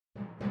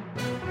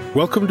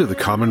Welcome to The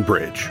Common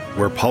Bridge,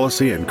 where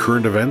policy and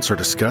current events are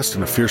discussed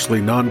in a fiercely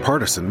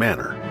nonpartisan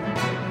manner.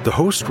 The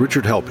host,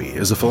 Richard Helppie,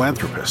 is a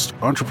philanthropist,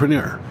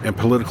 entrepreneur, and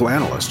political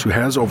analyst who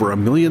has over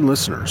 1 million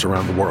listeners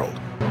around the world.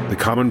 The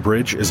Common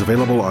Bridge is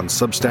available on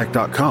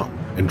Substack.com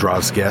and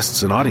draws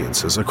guests and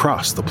audiences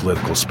across the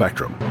political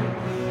spectrum.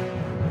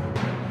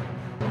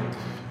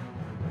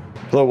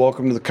 Hello,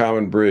 welcome to The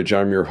Common Bridge.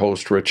 I'm your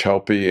host, Rich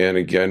Helppie, and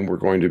again, we're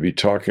going to be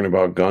talking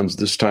about guns,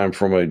 this time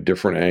from a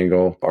different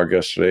angle. Our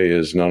guest today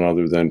is none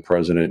other than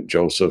President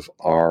Joseph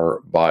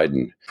R.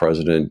 Biden. The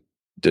President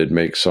did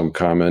make some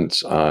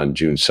comments on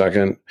June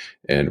 2nd,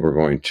 and we're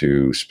going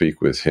to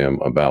speak with him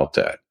about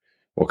that.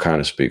 We'll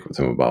kind of speak with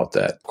him about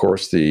that. Of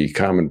course, The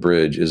Common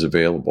Bridge is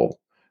available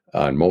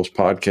on most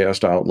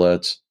podcast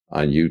outlets,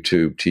 on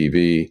YouTube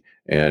TV,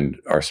 and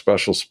our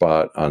special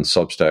spot on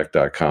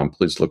Substack.com.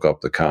 Please look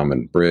up The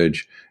Common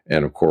Bridge.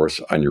 And of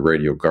course, on your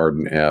Radio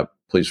Garden app,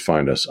 please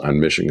find us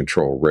on Mission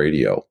Control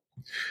Radio.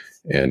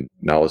 And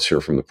now let's hear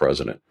from the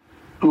President.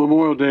 On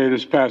Memorial Day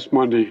this past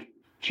Monday,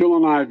 Jill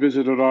and I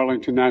visited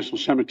Arlington National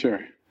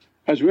Cemetery.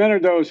 As we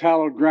entered those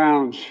hallowed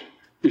grounds,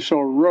 we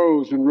saw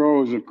rows and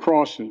rows of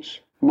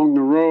crosses among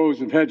the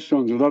rows of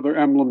headstones with other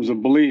emblems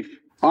of belief,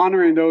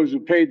 honoring those who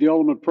paid the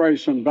ultimate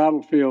price on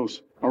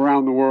battlefields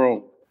around the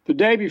world. The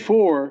day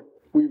before,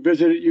 we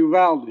visited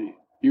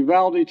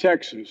Uvalde,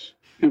 Texas.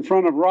 In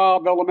front of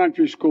Robb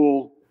Elementary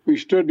School, we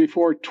stood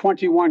before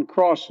 21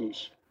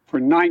 crosses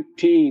for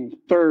 19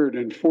 third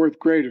and fourth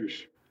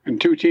graders and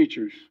 2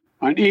 teachers.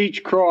 On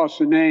each cross,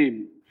 a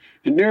name,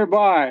 and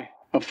nearby,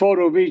 a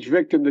photo of each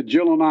victim that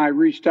Jill and I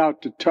reached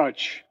out to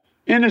touch.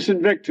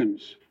 Innocent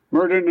victims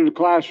murdered in a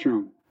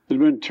classroom that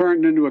had been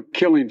turned into a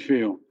killing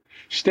field.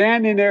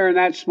 Standing there in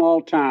that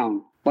small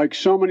town, like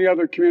so many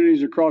other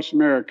communities across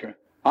America,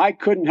 I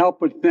couldn't help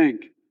but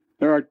think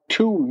there are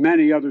too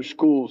many other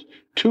schools,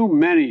 too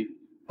many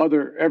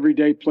other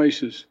everyday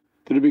places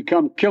that have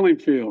become killing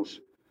fields,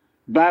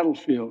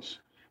 battlefields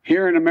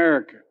here in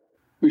America.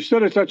 We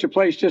stood at such a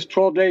place just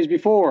 12 days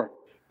before,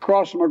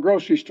 across from a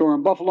grocery store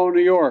in Buffalo,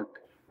 New York,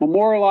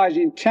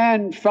 memorializing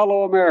 10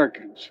 fellow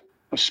Americans,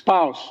 a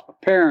spouse, a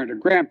parent, a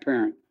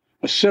grandparent,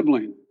 a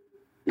sibling,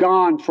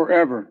 gone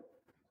forever.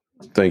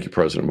 Thank you,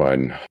 President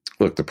Biden.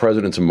 Look, the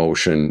president's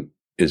emotion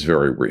is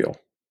very real.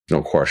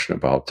 No question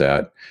about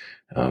that.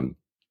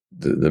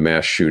 The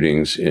mass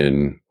shootings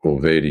in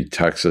Uvalde,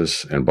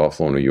 Texas, and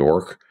Buffalo, New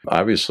York,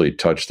 obviously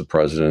touched the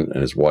president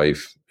and his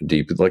wife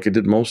deeply, like it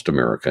did most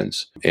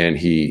Americans. And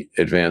he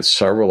advanced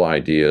several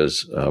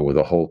ideas with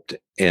a hope to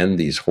end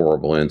these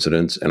horrible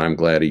incidents, and I'm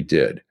glad he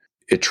did.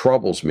 It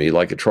troubles me,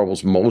 like it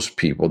troubles most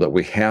people, that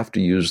we have to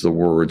use the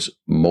words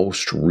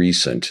most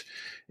recent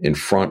in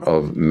front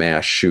of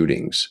mass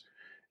shootings.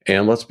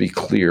 And let's be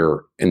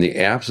clear, in the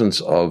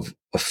absence of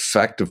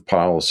effective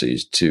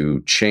policies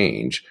to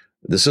change,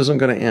 this isn't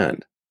going to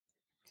end.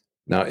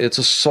 Now, it's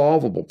a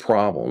solvable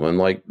problem. And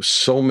like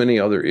so many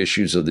other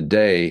issues of the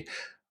day,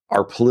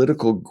 our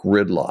political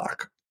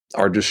gridlock,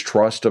 our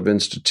distrust of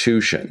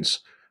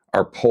institutions,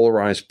 our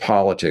polarized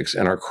politics,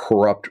 and our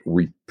corrupt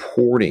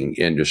reporting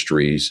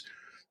industries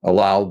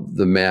allow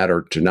the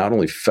matter to not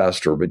only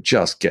fester, but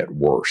just get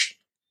worse.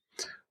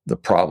 The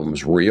problem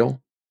is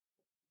real.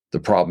 The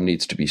problem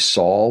needs to be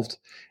solved.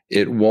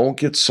 It won't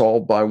get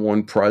solved by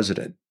one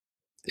president.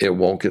 It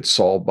won't get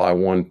solved by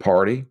one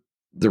party.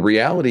 The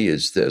reality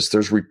is this: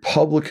 there's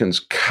Republicans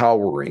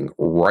cowering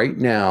right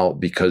now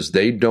because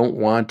they don't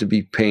want to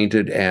be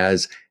painted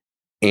as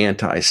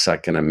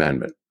anti-Second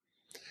Amendment.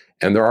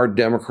 And there are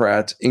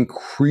Democrats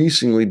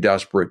increasingly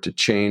desperate to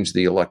change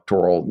the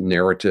electoral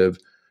narrative,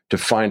 to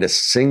find a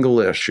single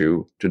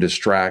issue to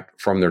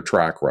distract from their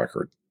track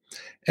record.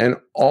 And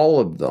all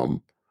of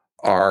them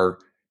are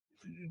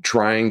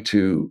trying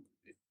to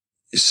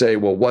say,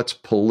 well, what's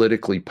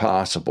politically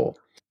possible?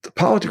 The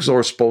politics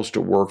are supposed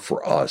to work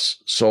for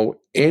us.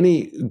 So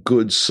any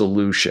good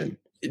solution,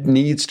 it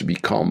needs to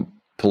become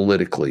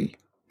politically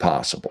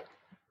possible.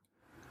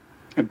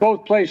 At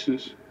both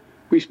places,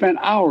 we spent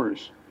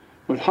hours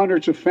with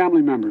hundreds of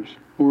family members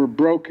who were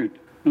broken,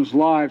 whose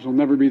lives will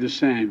never be the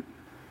same.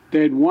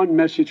 They had one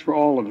message for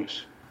all of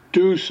us: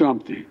 do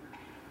something.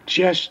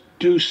 Just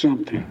do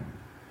something.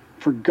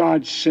 For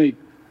God's sake,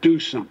 do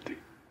something.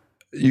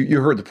 You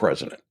heard the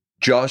president.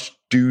 Just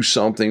do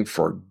something.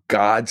 For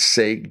God's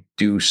sake,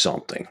 do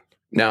something.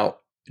 Now,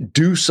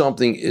 do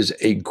something is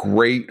a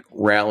great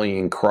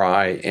rallying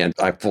cry, and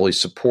I fully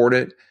support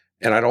it.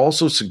 And I'd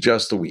also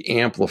suggest that we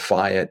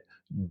amplify it.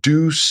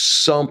 Do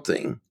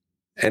something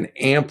and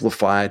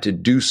amplify it to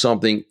do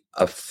something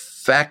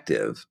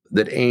effective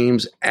that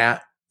aims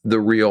at the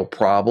real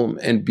problem,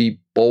 and be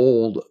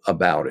bold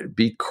about it.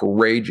 Be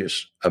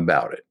courageous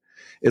about it.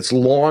 It's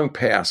long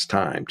past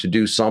time to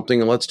do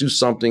something, and let's do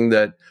something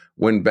that,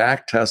 when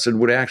back tested,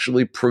 would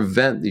actually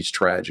prevent these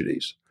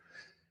tragedies.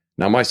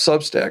 Now, my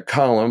Substack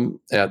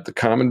column at The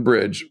Common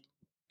Bridge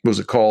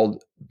was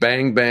called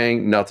Bang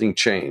Bang, Nothing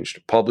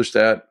Changed. Published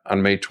that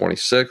on May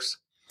 26th.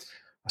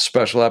 A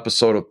special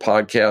episode of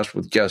podcast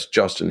with guest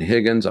Justin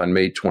Higgins on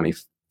May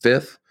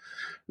 25th.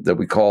 that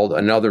we called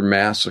another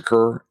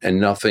massacre and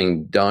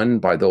nothing done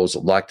by those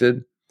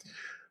elected.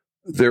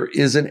 There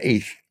isn't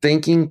a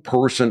thinking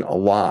person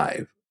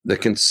alive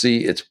that can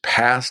see it's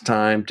past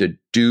time to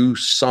do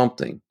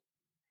something.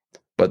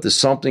 But the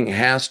something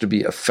has to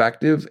be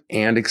effective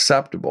and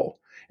acceptable.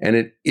 And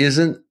it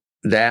isn't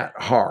that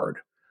hard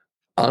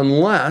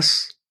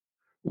unless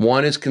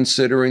one is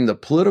considering the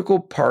political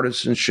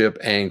partisanship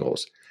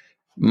angles.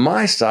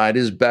 My side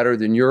is better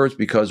than yours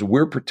because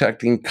we're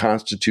protecting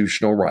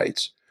constitutional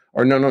rights.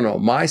 Or no,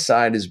 my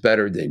side is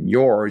better than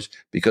yours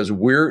because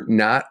we're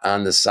not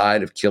on the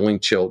side of killing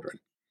children.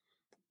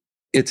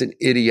 It's an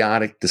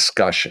idiotic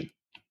discussion.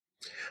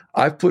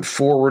 I've put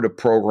forward a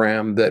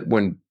program that,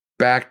 when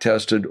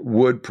back-tested,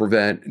 would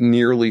prevent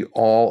nearly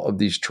all of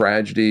these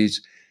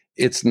tragedies.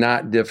 It's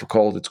not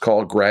difficult. It's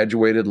called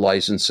graduated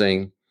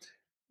licensing.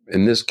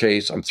 In this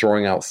case, I'm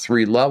throwing out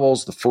 3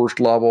 levels. The first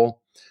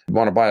level, you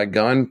want to buy a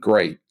gun?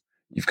 Great.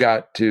 You've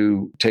got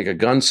to take a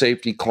gun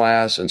safety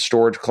class and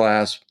storage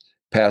class,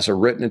 pass a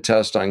written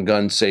test on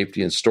gun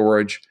safety and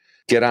storage,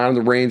 get on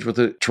the range with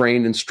a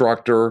trained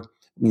instructor,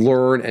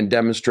 learn and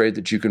demonstrate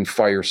that you can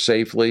fire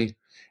safely.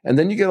 And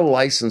then you get a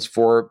license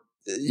for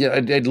a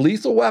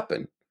lethal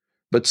weapon,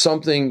 but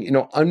something,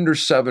 under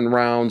 7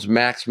 rounds,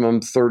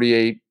 maximum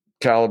 38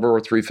 caliber or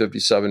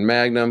 357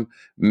 Magnum,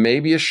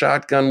 maybe a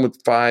shotgun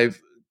with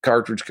 5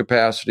 cartridge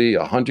capacity,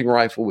 a hunting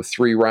rifle with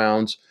 3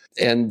 rounds.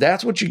 And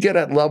that's what you get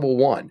at level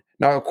 1.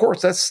 Now, of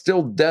course, that's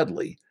still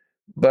deadly,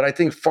 but I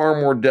think far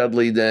more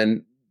deadly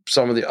than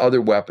some of the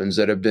other weapons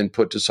that have been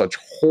put to such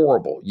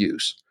horrible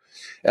use.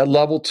 At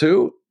level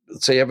 2,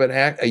 let's say you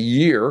have a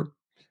year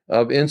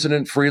of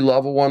incident-free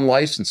level 1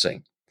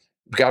 licensing.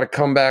 You've got to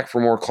come back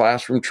for more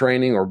classroom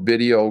training or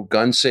video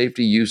gun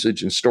safety,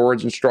 usage, and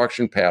storage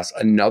instruction, pass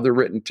another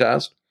written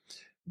test,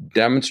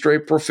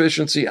 demonstrate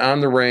proficiency on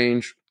the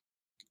range,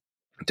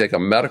 take a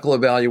medical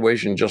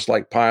evaluation just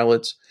like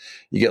pilots.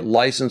 You get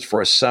licensed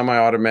for a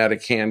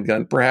semi-automatic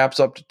handgun, perhaps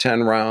up to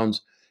 10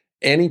 rounds,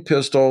 any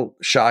pistol,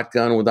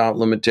 shotgun without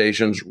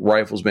limitations,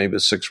 rifles maybe a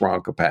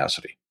 6-round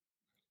capacity.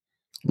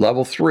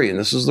 Level 3, and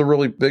this is the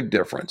really big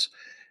difference,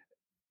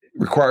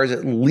 requires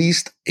at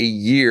least a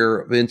year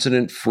of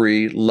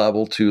incident-free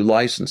level 2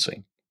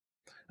 licensing.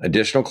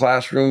 Additional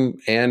classroom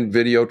and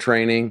video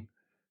training,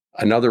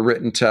 another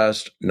written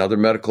test, another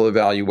medical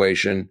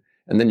evaluation,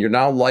 and then you're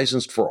now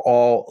licensed for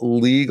all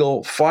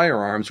legal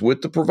firearms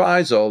with the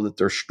proviso that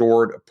they're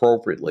stored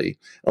appropriately.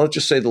 And let's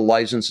just say the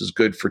license is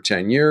good for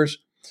 10 years.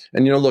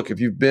 And, look,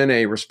 if you've been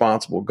a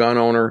responsible gun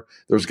owner,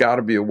 there's got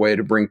to be a way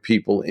to bring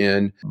people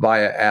in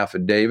via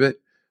affidavit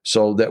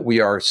so that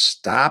we are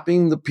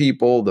stopping the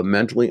people, the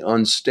mentally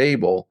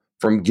unstable,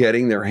 from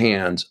getting their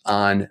hands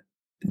on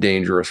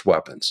dangerous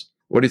weapons.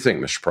 What do you think,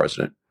 Mr.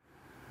 President?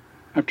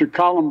 After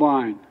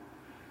Columbine,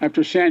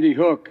 after Sandy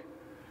Hook,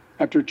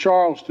 after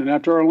Charleston,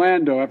 after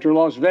Orlando, after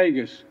Las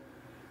Vegas,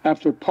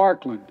 after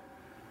Parkland,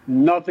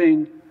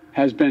 nothing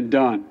has been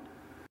done.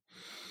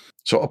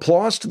 So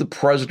applause to the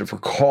president for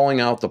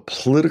calling out the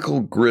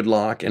political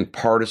gridlock and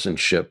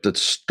partisanship that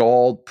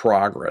stalled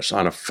progress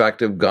on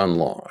effective gun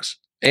laws.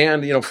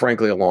 And,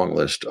 frankly, a long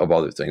list of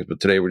other things.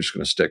 But today we're just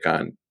going to stick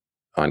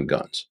on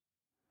guns.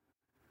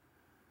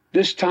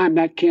 This time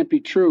that can't be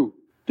true.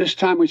 This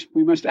time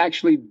we must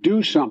actually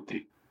do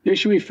something. The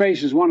issue we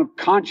face is one of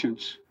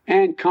conscience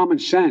and common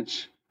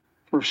sense.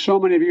 For so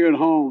many of you at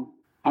home,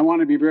 I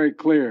want to be very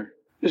clear.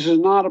 This is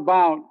not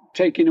about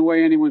taking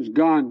away anyone's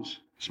guns.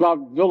 It's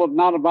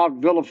not about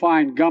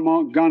vilifying gun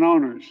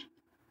owners.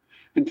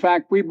 In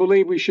fact, we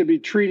believe we should be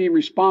treating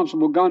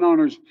responsible gun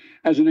owners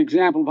as an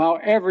example of how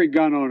every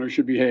gun owner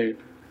should behave.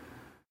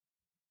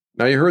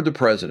 Now, you heard the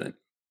president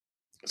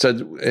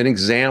said an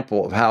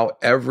example of how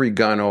every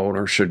gun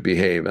owner should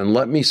behave. And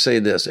let me say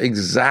this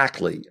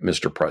exactly,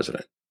 Mr.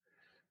 President.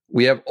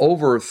 We have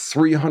over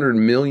 300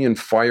 million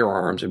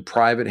firearms in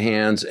private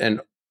hands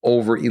and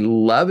over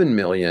 11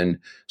 million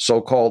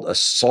so-called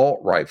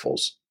assault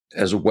rifles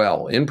as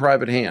well in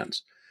private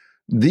hands.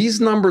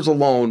 These numbers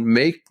alone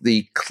make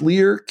the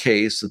clear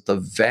case that the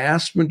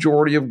vast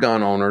majority of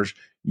gun owners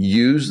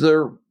use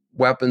their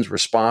weapons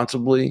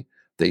responsibly,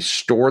 they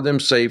store them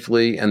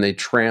safely, and they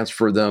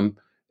transfer them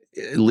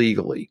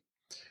legally.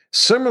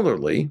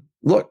 Similarly,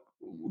 look,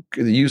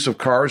 the use of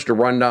cars to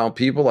run down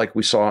people like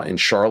we saw in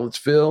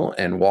Charlottesville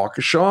and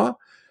Waukesha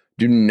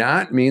do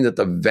not mean that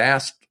the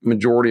vast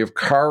majority of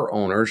car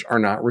owners are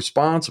not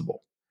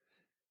responsible.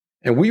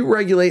 And we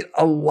regulate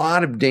a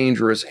lot of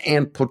dangerous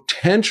and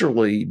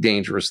potentially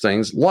dangerous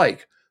things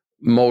like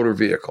motor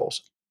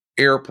vehicles,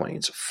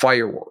 airplanes,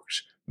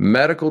 fireworks,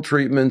 medical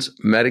treatments,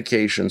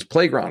 medications,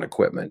 playground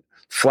equipment,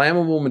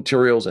 flammable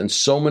materials, and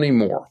so many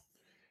more.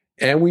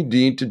 And we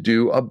need to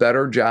do a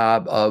better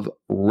job of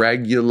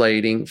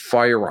regulating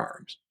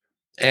firearms.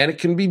 And it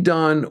can be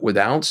done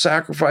without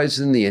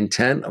sacrificing the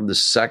intent of the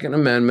Second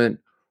Amendment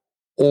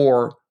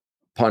or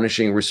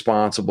punishing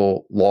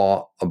responsible,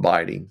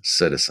 law-abiding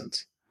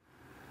citizens.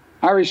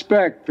 I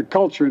respect the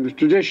culture and the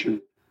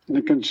tradition and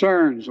the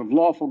concerns of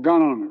lawful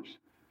gun owners.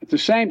 At the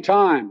same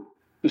time,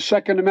 the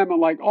Second Amendment,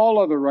 like all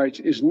other rights,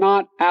 is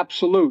not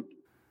absolute.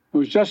 It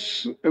was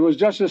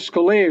Justice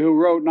Scalia who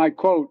wrote, and I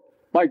quote,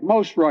 "Like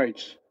most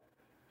rights,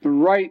 the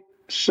rights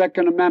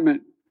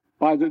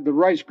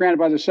granted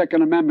by the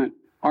Second Amendment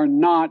are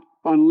not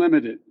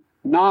unlimited.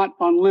 Not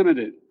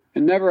unlimited.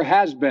 It never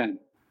has been.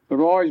 There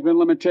have always been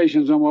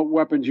limitations on what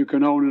weapons you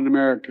can own in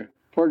America.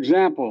 For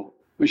example,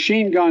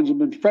 machine guns have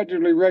been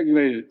federally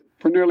regulated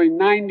for nearly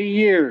 90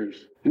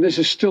 years, and this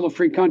is still a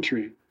free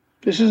country.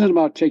 This isn't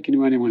about taking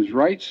away anyone's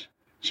rights.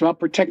 It's about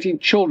protecting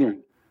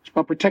children. It's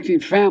about protecting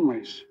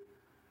families.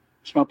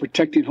 It's about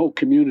protecting whole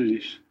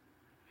communities.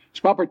 It's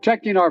about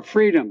protecting our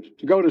freedom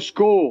to go to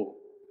school,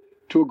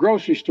 to a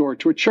grocery store,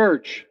 to a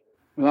church,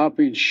 without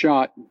being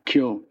shot and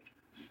killed.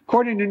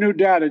 According to new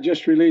data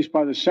just released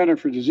by the Center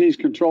for Disease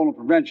Control and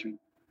Prevention,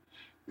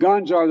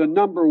 guns are the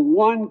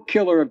 #1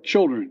 killer of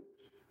children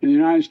in the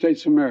United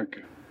States of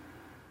America."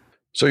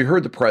 So you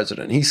heard the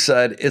president. He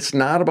said it's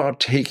not about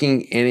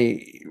taking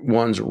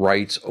anyone's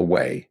rights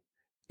away.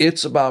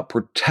 It's about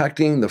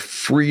protecting the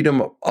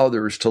freedom of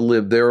others to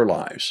live their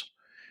lives.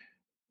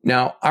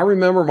 Now, I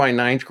remember my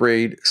 9th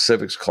grade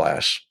civics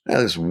class.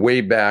 That is way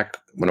back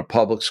when a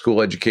public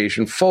school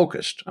education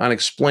focused on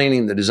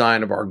explaining the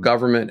design of our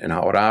government and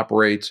how it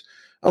operates,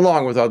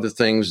 along with other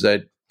things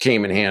that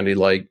came in handy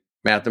like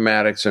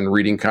mathematics and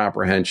reading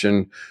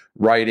comprehension,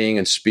 writing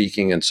and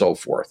speaking, and so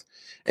forth.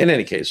 In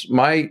any case,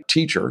 my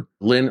teacher,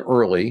 Lynn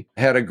Early,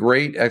 had a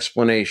great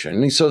explanation.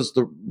 And he says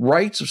the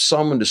rights of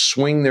someone to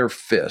swing their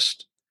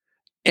fist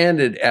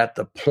ended at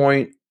the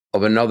point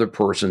of another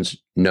person's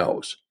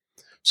nose.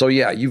 So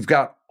yeah, you've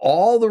got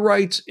all the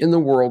rights in the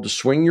world to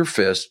swing your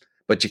fist,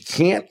 but you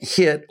can't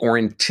hit or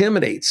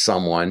intimidate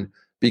someone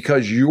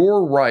because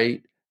your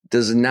right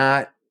does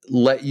not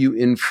let you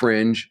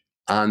infringe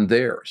on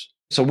theirs.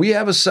 So we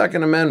have a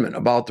Second Amendment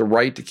about the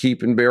right to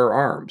keep and bear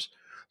arms.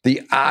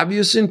 The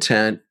obvious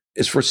intent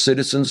is for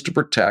citizens to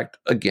protect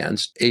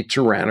against a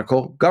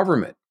tyrannical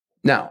government.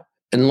 Now,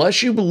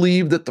 unless you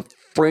believe that the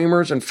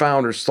framers and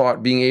founders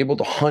thought being able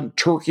to hunt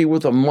turkey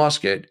with a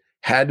musket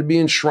had to be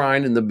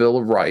enshrined in the Bill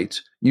of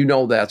Rights, you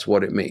know that's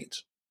what it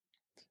means.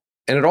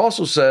 And it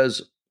also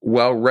says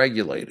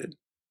well-regulated.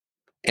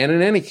 And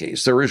in any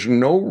case, there is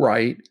no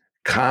right,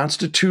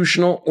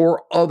 constitutional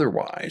or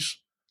otherwise,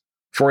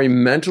 for a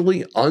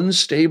mentally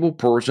unstable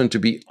person to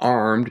be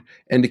armed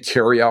and to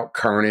carry out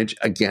carnage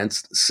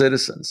against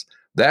citizens.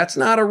 That's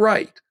not a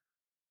right.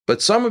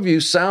 But some of you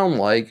sound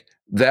like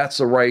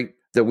that's a right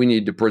that we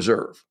need to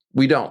preserve.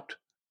 We don't.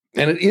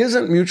 And it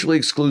isn't mutually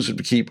exclusive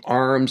to keep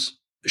arms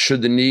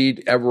should the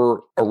need ever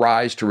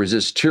arise to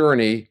resist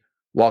tyranny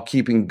while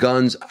keeping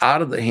guns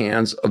out of the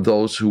hands of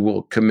those who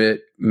will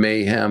commit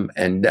mayhem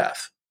and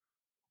death.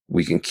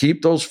 We can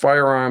keep those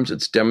firearms.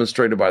 It's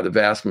demonstrated by the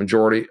vast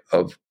majority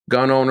of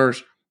gun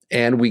owners,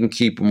 and we can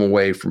keep them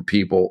away from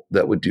people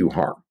that would do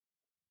harm.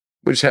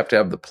 We just have to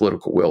have the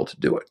political will to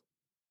do it.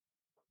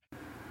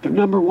 The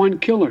 #1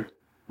 killer,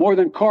 more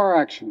than car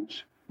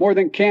accidents, more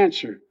than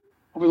cancer.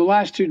 Over the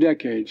last 2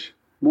 decades,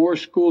 more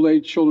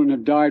school-age children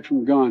have died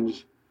from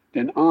guns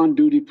than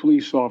on-duty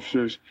police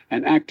officers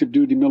and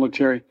active-duty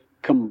military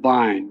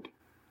combined.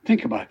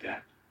 Think about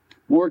that.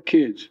 More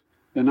kids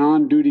than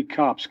on-duty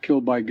cops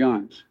killed by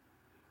guns.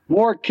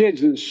 More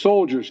kids than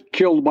soldiers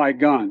killed by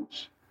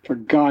guns. For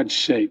God's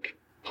sake,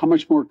 how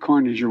much more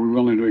carnage are we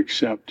willing to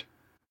accept?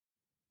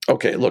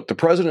 Okay, look, the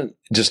president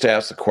just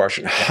asked the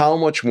question, how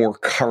much more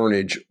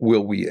carnage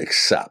will we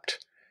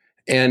accept?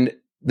 And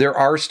there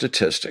are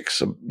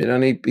statistics.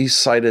 And he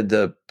cited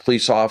the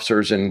police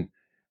officers and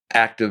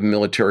active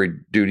military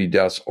duty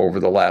deaths over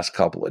the last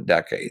couple of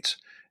decades.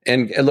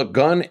 And look,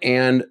 gun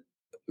and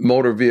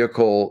motor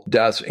vehicle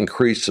deaths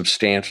increased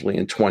substantially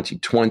in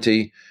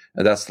 2020.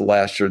 And that's the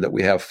last year that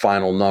we have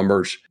final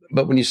numbers.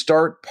 But when you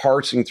start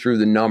parsing through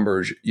the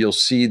numbers, you'll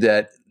see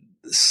that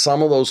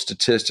some of those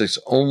statistics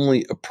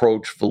only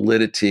approach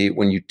validity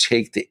when you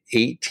take the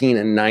 18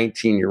 and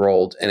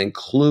 19-year-olds and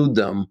include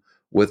them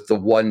with the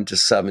 1 to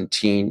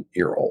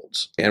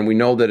 17-year-olds. And we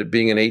know that it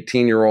being an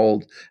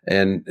 18-year-old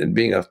and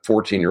being a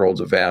 14-year-old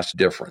is a vast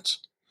difference.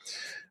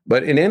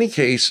 But in any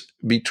case,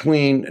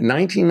 between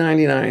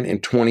 1999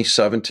 and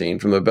 2017,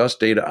 from the best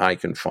data I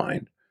can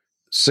find,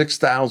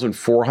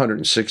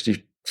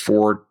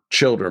 6,464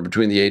 children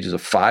between the ages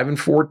of 5 and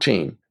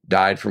 14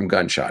 died from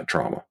gunshot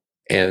trauma,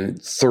 and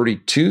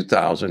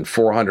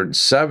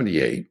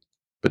 32,478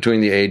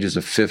 between the ages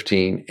of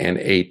 15 and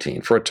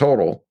 18, for a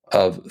total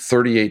of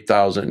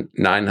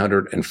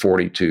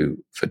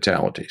 38,942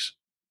 fatalities.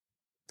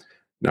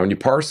 Now, when you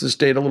parse this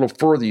data a little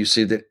further, you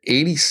see that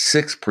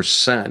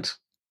 86%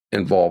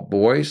 involved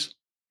boys,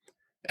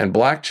 and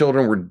Black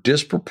children were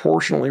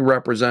disproportionately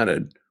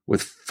represented,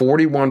 with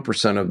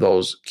 41% of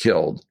those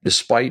killed,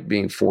 despite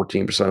being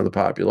 14% of the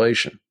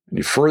population. And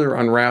you further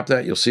unwrap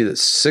that, you'll see that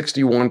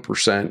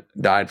 61%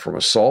 died from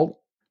assault,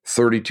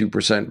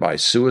 32% by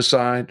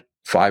suicide,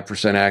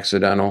 5%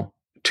 accidental,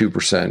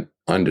 2%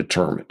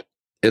 undetermined.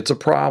 It's a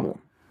problem.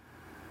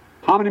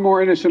 How many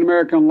more innocent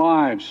American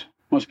lives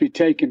must be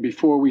taken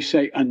before we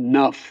say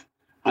enough?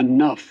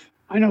 Enough.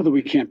 I know that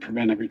we can't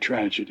prevent every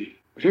tragedy,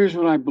 but here's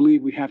what I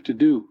believe we have to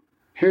do.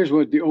 Here's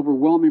what the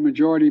overwhelming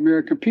majority of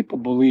American people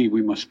believe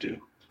we must do.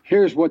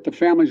 Here's what the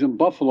families in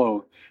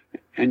Buffalo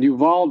and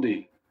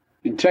Uvalde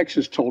in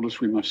Texas told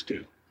us we must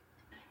do.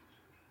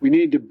 We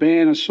need to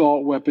ban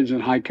assault weapons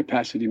and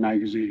high-capacity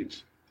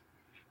magazines.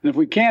 And if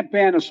we can't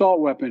ban assault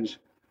weapons,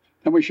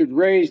 then we should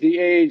raise the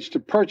age to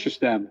purchase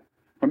them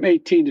from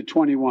 18 to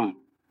 21.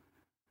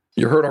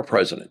 You heard our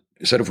president.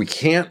 He said if we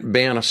can't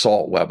ban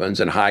assault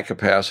weapons and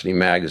high-capacity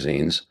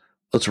magazines,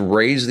 let's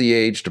raise the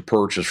age to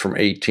purchase from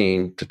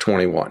 18 to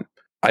 21.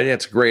 I think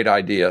that's a great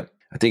idea.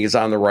 I think it's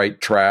on the right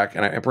track,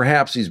 and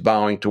perhaps he's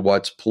bowing to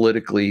what's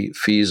politically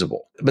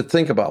feasible. But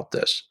think about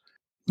this.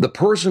 The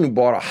person who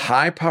bought a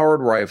high-powered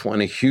rifle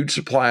and a huge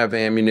supply of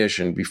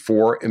ammunition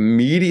before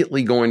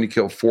immediately going to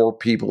kill 4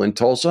 people in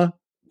Tulsa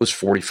was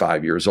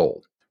 45 years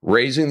old.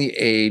 Raising the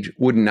age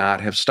would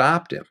not have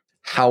stopped him.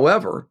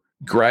 However,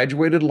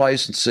 graduated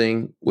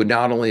licensing would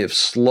not only have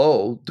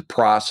slowed the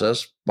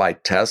process by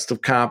test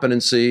of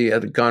competency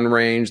at the gun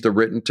range, the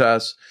written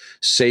tests,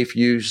 safe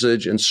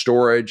usage and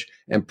storage,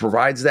 and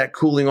provides that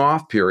cooling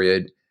off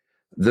period,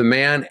 the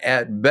man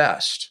at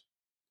best,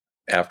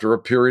 after a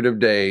period of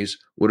days,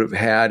 would have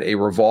had a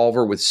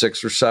revolver with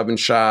 6 or 7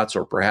 shots,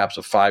 or perhaps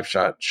a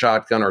 5-shot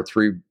shotgun or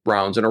 3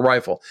 rounds in a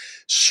rifle.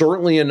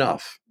 Certainly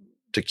enough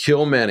to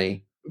kill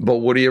many, but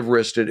would he have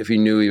risked it if he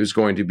knew he was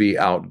going to be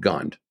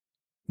outgunned?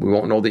 We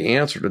won't know the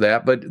answer to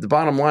that, but the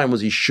bottom line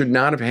was he should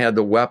not have had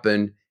the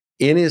weapon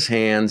in his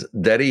hands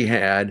that he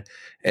had.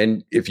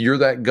 And if you're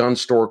that gun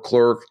store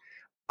clerk,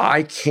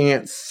 I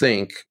can't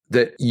think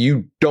that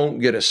you don't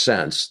get a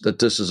sense that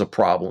this is a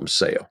problem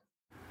sale.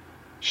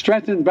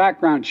 Strengthen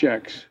background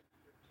checks,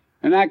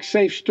 enact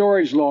safe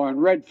storage law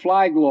and red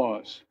flag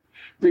laws,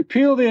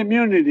 repeal the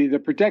immunity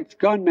that protects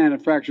gun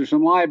manufacturers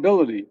from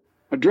liability,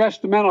 address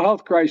the mental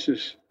health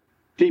crisis,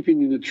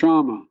 deepening the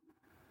trauma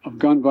of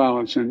gun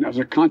violence and as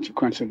a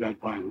consequence of that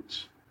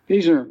violence.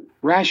 These are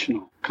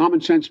rational, common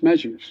sense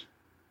measures.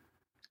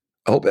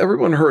 I hope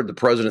everyone heard the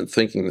president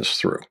thinking this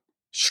through.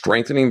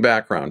 Strengthening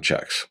background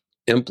checks,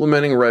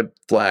 implementing red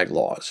flag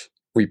laws,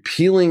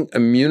 repealing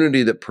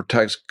immunity that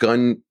protects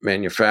gun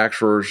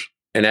manufacturers,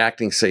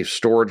 enacting safe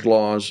storage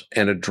laws,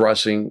 and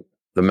addressing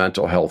the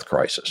mental health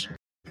crisis.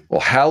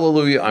 Well,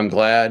 hallelujah, I'm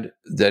glad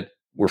that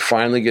we're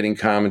finally getting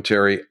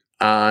commentary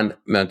on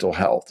mental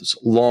health. It's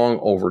long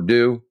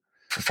overdue.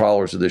 For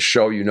followers of this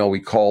show, you know we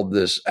called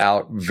this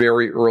out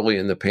very early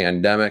in the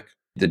pandemic.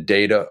 The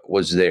data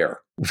was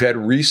there. We've had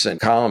recent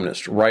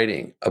columnists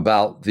writing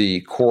about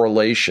the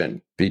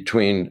correlation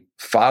between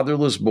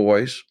fatherless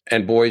boys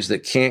and boys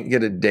that can't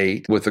get a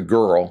date with a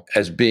girl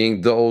as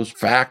being those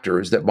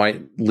factors that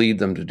might lead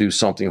them to do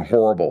something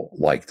horrible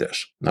like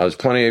this. Now, there's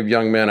plenty of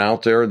young men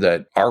out there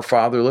that are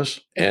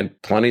fatherless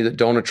and plenty that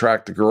don't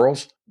attract the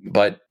girls,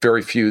 but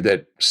very few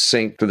that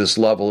sink to this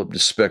level of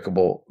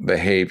despicable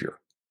behavior.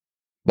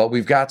 But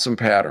we've got some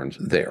patterns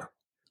there.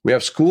 We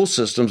have school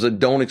systems that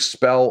don't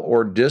expel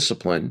or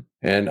discipline.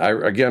 And I,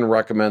 again,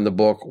 recommend the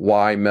book,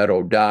 Why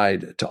Meadow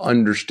Died, to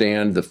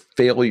understand the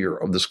failure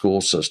of the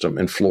school system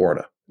in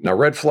Florida. Now,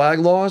 red flag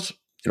laws,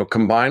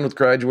 combined with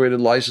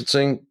graduated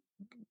licensing,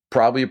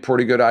 probably a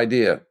pretty good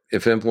idea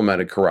if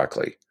implemented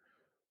correctly.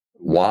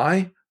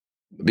 Why?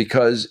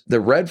 Because the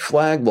red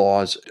flag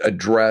laws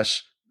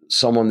address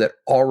someone that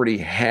already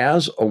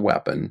has a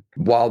weapon,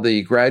 while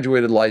the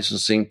graduated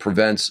licensing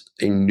prevents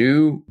a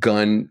new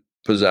gun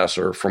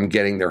possessor from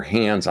getting their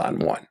hands on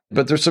one.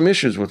 But there's some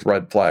issues with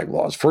red flag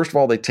laws. First of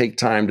all, they take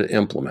time to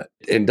implement.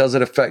 And does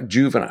it affect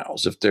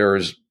juveniles? If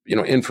there's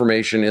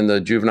information in the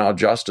juvenile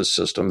justice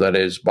system that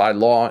is by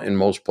law in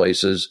most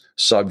places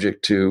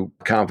subject to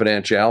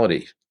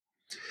confidentiality.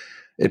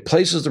 It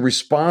places the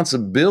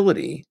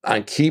responsibility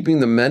on keeping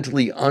the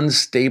mentally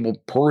unstable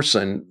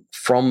person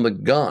from the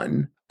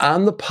gun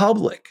on the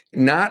public,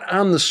 not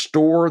on the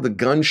store, the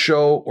gun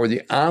show, or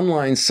the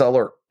online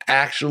seller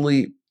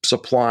actually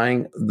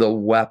supplying the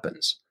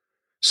weapons.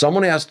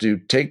 Someone has to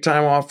take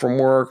time off from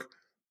work.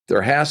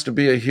 There has to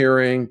be a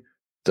hearing.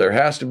 There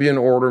has to be an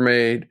order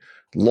made.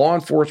 Law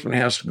enforcement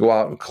has to go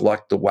out and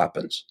collect the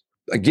weapons.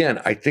 Again,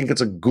 I think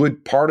it's a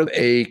good part of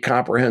a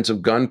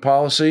comprehensive gun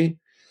policy.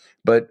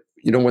 But,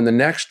 when the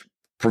next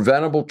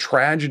preventable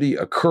tragedy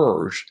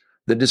occurs,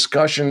 the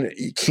discussion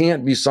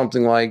can't be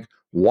something like,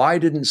 why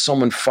didn't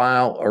someone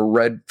file a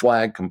red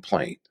flag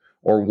complaint?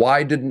 Or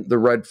why didn't the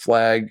red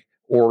flag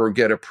order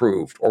get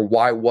approved? Or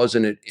why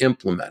wasn't it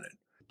implemented?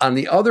 On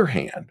the other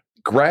hand,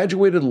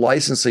 graduated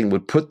licensing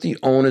would put the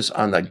onus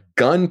on the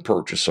gun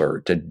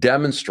purchaser to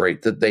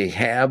demonstrate that they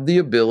have the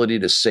ability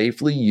to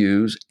safely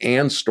use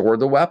and store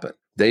the weapon.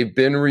 They've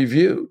been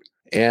reviewed.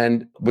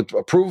 And with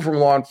approval from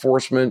law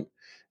enforcement,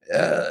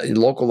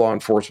 local law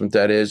enforcement,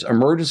 that is,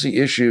 emergency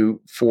issue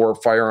for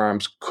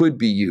firearms could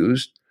be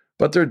used,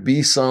 but there'd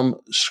be some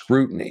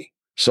scrutiny.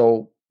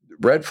 So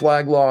red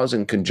flag laws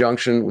in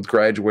conjunction with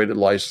graduated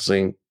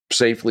licensing,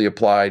 safely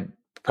applied,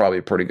 probably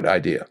a pretty good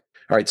idea.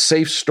 All right,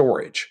 safe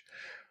storage.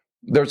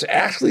 There's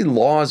actually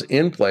laws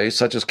in place,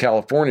 such as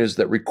California's,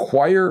 that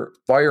require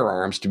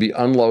firearms to be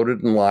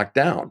unloaded and locked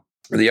down.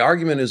 The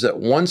argument is that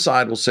one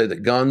side will say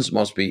that guns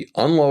must be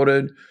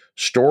unloaded,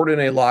 stored in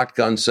a locked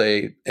gun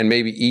safe, and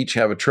maybe each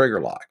have a trigger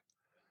lock.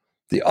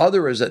 The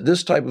other is that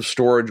this type of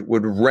storage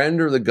would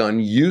render the gun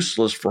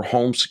useless for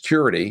home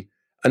security,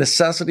 a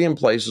necessity in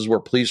places where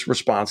police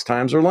response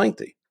times are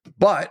lengthy.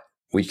 But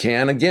we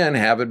can, again,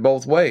 have it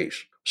both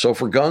ways. So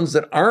for guns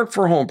that aren't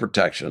for home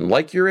protection,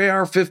 like your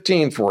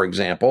AR-15, for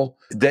example,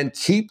 then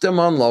keep them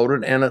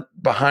unloaded and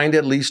behind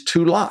at least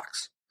 2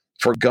 locks.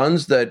 For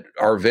guns that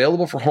are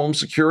available for home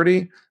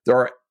security, there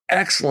are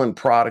excellent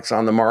products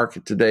on the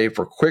market today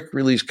for quick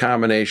release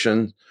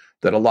combinations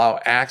that allow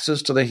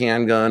access to the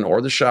handgun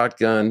or the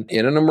shotgun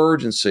in an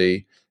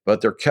emergency,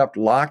 but they're kept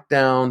locked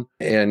down.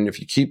 And if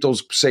you keep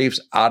those safes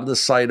out of the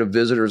sight of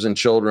visitors and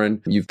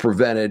children, you've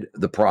prevented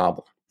the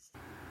problem.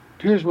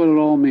 Here's what it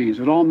all means.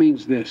 It all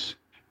means this.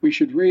 We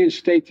should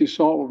reinstate the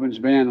assault weapons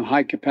ban on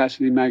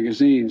high-capacity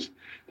magazines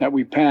that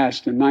we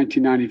passed in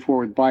 1994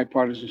 with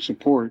bipartisan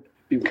support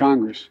in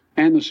Congress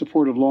and the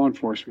support of law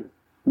enforcement.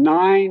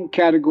 9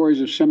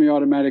 categories of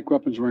semi-automatic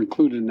weapons were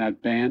included in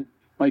that ban,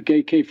 like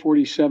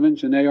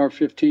AK-47s and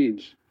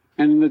AR-15s.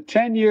 And in the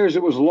 10 years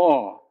it was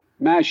law,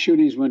 mass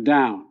shootings went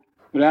down.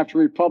 But after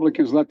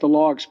Republicans let the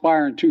law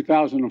expire in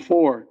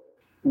 2004,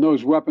 and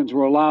those weapons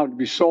were allowed to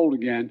be sold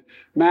again,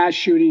 mass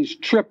shootings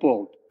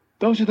tripled.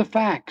 Those are the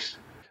facts.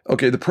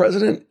 Okay, the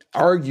president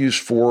argues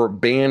for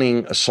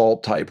banning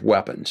assault-type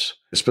weapons,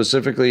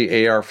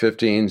 specifically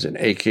AR-15s and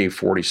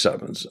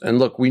AK-47s. And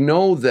look, we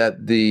know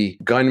that the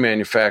gun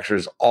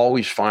manufacturers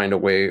always find a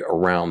way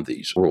around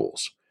these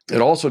rules.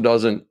 It also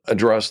doesn't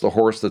address the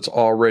horse that's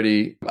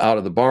already out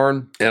of the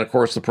barn. And of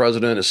course, the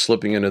president is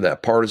slipping into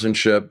that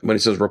partisanship when he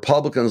says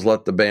Republicans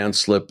let the ban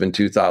slip in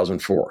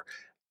 2004.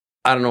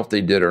 I don't know if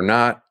they did or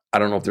not. I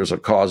don't know if there's a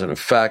cause and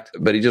effect,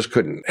 but he just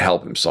couldn't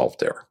help himself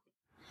there.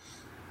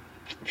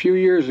 A few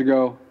years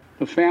ago,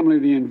 the family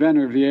of the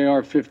inventor of the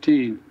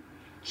AR-15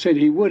 said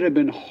he would have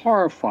been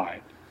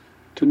horrified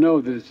to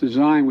know that its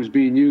design was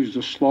being used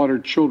to slaughter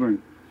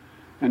children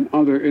and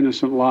other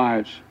innocent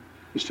lives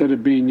instead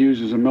of being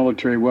used as a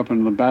military weapon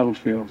on the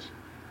battlefields,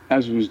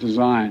 as it was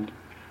designed.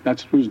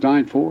 That's what it was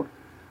designed for.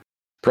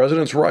 The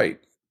president's right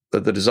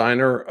that the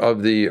designer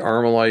of the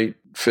Armalite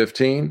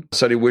 15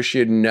 said he wished he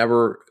had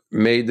never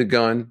made the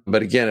gun.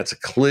 But again, it's a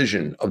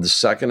collision of the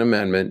Second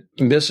Amendment,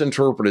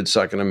 misinterpreted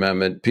Second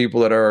Amendment.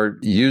 People that are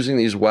using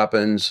these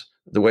weapons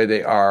the way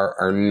they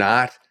are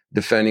not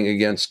defending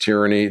against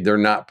tyranny. They're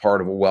not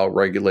part of a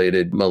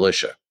well-regulated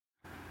militia.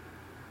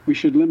 We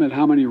should limit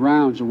how many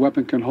rounds a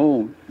weapon can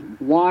hold.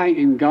 Why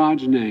in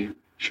God's name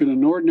should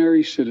an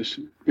ordinary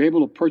citizen be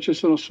able to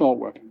purchase an assault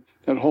weapon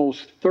that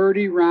holds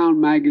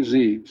 30-round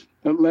magazines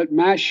that let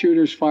mass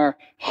shooters fire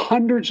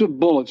hundreds of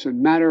bullets in a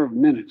matter of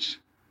minutes?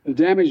 The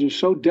damage was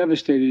so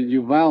devastating in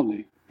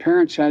Uvalde,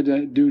 parents had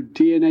to do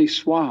DNA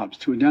swabs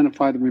to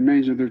identify the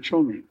remains of their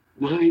children.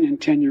 9 and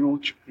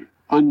 10-year-old children.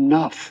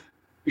 Enough.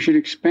 We should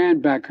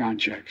expand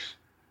background checks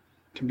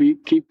to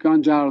keep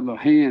guns out of the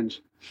hands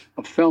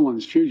of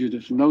felons,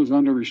 fugitives, and those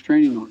under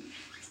restraining orders.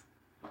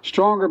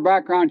 Stronger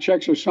background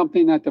checks are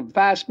something that the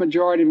vast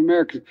majority of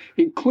Americans,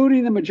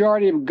 including the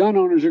majority of gun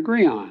owners,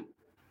 agree on.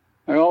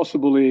 I also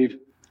believe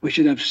we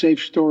should have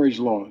safe storage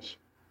laws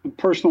and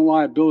personal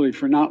liability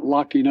for not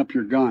locking up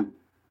your gun.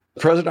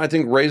 The president, I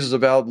think, raises a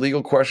valid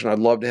legal question. I'd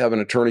love to have an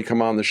attorney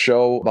come on the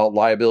show about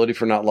liability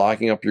for not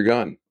locking up your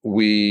gun.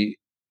 We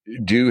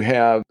do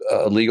have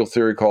a legal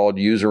theory called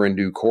user in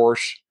due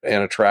course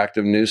and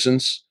attractive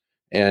nuisance.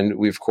 And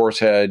we, of course,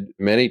 had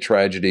many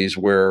tragedies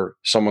where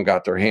someone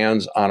got their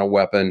hands on a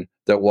weapon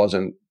that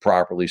wasn't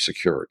properly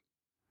secured.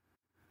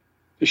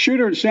 The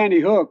shooter in Sandy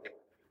Hook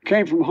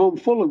came from a home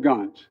full of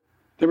guns.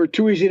 They were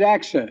too easy to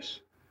access.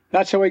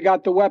 That's how he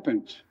got the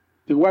weapons.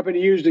 The weapon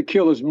he used to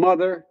kill his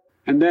mother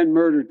and then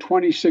murdered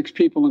 26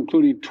 people,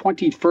 including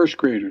 20 first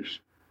graders.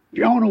 If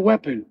you own a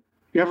weapon,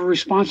 you have a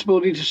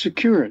responsibility to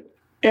secure it.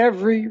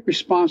 Every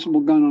responsible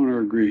gun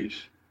owner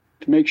agrees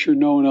to make sure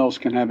no one else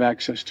can have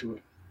access to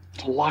it,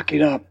 to lock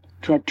it up,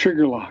 to have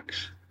trigger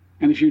locks.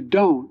 And if you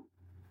don't,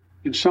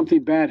 and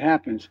something bad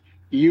happens,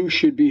 you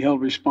should be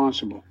held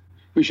responsible.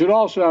 We should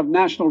also have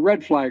national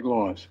red flag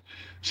laws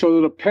so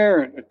that a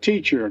parent, a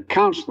teacher, a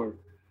counselor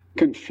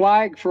can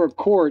flag for a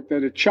court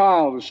that a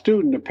child, a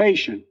student, a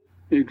patient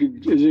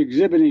is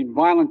exhibiting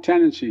violent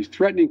tendencies,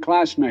 threatening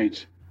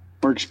classmates,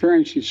 or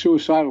experiencing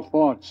suicidal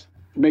thoughts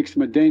that makes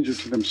them a danger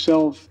to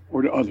themselves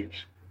or to others.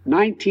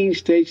 19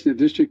 states in the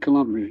District of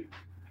Columbia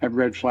have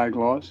red flag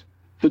laws.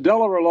 The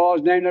Delaware law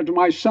is named after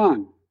my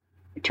son,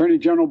 Attorney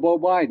General Beau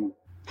Biden.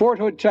 Fort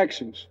Hood,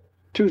 Texas,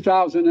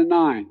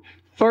 2009,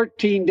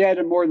 13 dead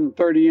and more than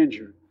 30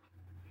 injured.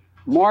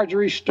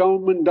 Marjorie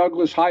Stoneman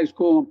Douglas High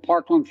School in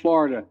Parkland,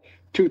 Florida,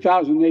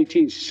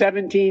 2018,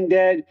 17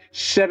 dead,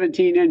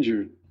 17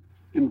 injured.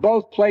 In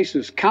both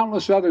places,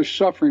 countless others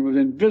suffering with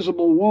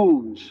invisible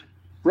wounds.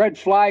 Red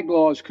flag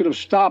laws could have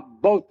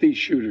stopped both these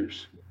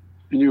shooters.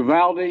 In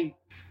Uvalde,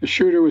 the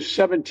shooter was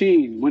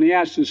 17 when he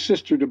asked his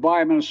sister to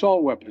buy him an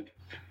assault weapon,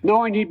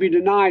 knowing he'd be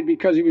denied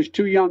because he was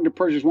too young to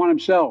purchase one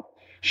himself.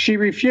 She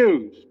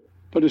refused.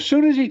 But as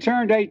soon as he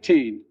turned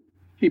 18,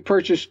 he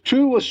purchased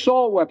 2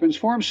 assault weapons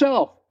for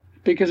himself.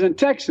 Because in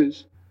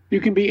Texas, You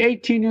can be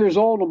 18 years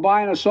old and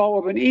buy an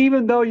assault weapon,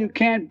 even though you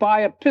can't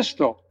buy a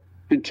pistol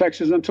in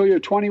Texas until you're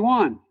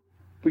 21.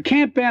 We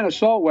can't ban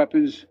assault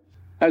weapons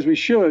as we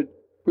should.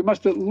 We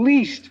must at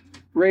least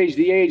raise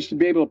the age to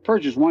be able to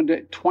purchase one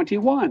to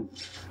 21.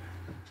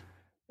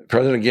 The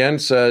president again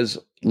says,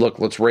 look,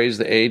 let's raise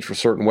the age for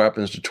certain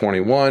weapons to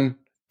 21.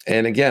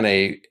 And again,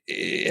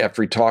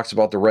 after he talks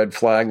about the red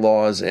flag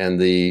laws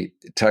and the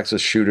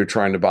Texas shooter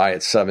trying to buy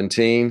at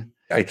 17,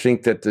 I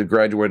think that the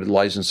graduated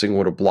licensing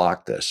would have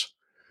blocked this.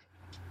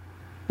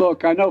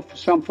 Look, I know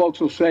some folks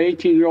will say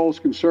 18-year-olds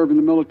can serve in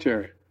the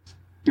military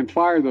and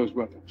fire those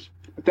weapons.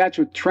 But that's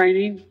with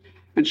training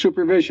and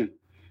supervision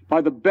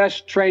by the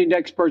best trained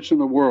experts in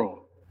the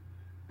world.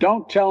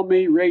 Don't tell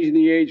me raising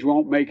the age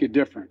won't make a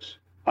difference.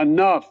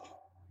 Enough.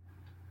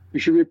 We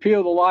should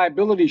repeal the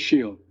liability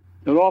shield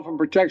that often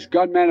protects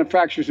gun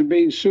manufacturers from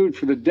being sued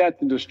for the death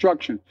and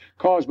destruction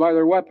caused by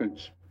their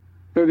weapons.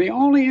 They're the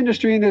only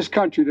industry in this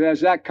country that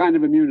has that kind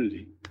of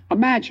immunity.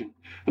 Imagine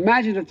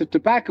if the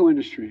tobacco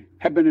industry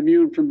had been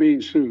immune from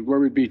being sued, where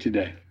we'd be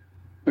today.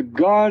 The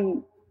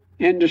gun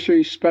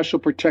industry special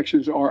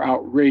protections are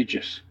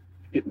outrageous.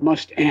 It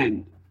must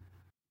end.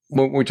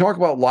 When we talk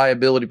about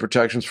liability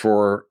protections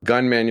for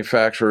gun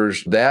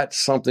manufacturers, that's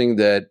something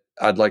that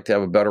I'd like to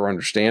have a better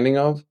understanding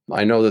of.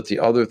 I know that the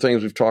other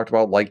things we've talked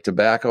about, like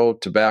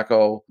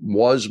tobacco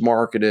was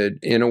marketed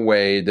in a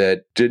way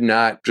that did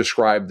not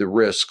describe the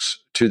risks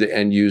to the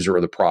end user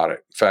of the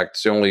product. In fact,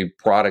 it's the only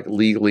product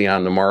legally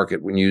on the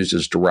market when used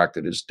as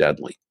directed is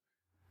deadly.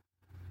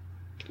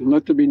 And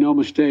let there be no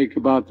mistake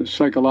about the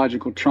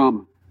psychological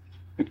trauma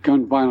that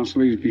gun violence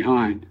leaves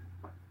behind.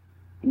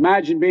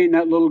 Imagine being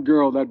that little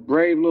girl, that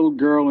brave little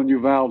girl in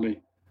Uvalde,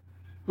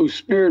 who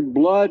smeared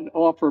blood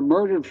off her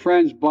murdered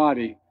friend's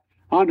body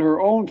on her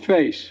own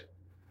face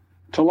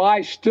to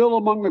lie still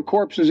among the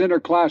corpses in her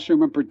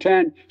classroom and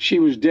pretend she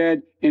was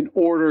dead in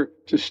order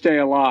to stay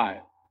alive.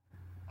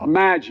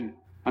 Imagine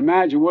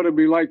what it'd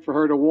be like for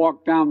her to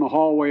walk down the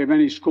hallway of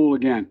any school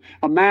again.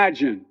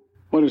 Imagine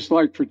what it's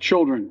like for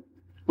children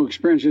who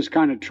experience this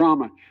kind of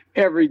trauma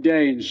every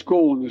day in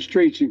school, in the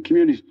streets, in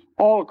communities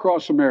all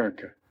across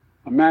America.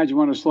 Imagine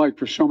what it's like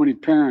for so many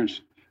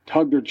parents to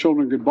hug their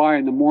children goodbye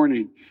in the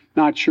morning,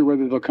 not sure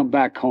whether they'll come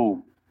back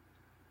home.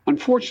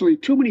 Unfortunately,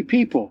 too many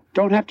people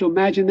don't have to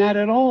imagine that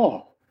at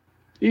all.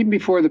 Even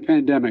before the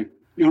pandemic,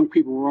 young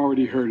people were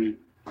already hurting.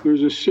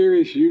 There's a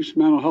serious youth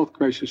mental health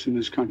crisis in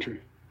this country.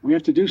 We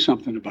have to do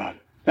something about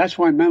it. That's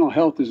why mental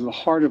health is the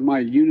heart of my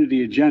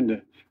unity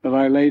agenda that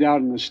I laid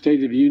out in the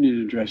State of the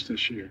Union address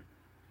this year.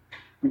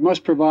 We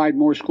must provide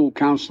more school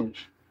counselors,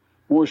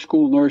 more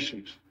school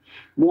nurses,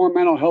 more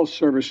mental health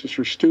services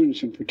for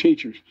students and for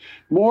teachers,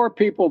 more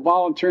people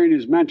volunteering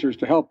as mentors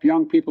to help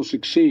young people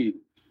succeed,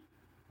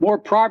 more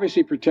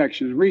privacy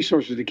protection and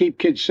resources to keep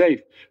kids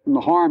safe from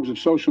the harms of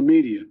social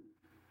media.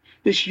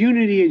 This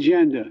unity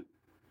agenda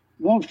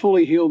won't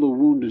fully heal the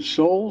wounded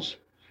souls,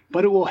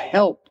 but it will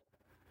help.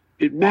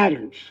 It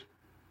matters.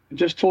 I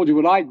just told you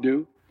what I'd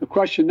do. The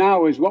question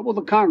now is, what will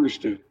the Congress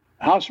do?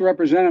 The House of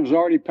Representatives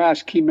already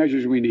passed key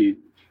measures we need.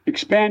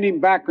 Expanding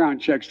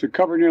background checks to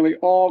cover nearly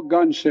all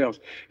gun sales,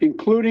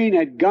 including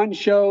at gun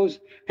shows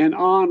and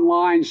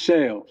online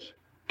sales.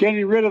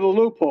 Getting rid of the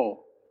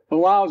loophole that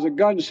allows a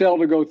gun sale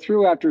to go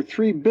through after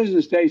 3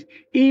 business days,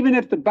 even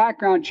if the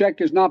background check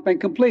has not been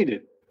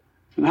completed.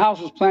 And the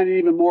House is planning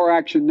even more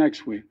action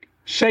next week.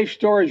 Safe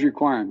storage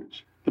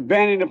requirements, the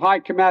banning of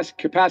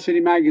high-capacity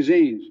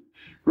magazines,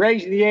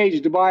 raising the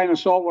age to buy an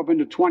assault weapon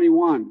to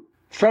 21,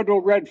 federal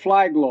red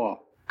flag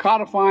law,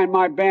 codifying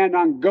my ban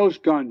on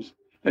ghost guns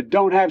that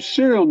don't have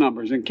serial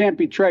numbers and can't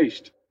be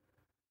traced.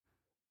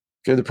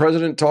 Okay, the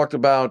president talked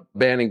about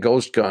banning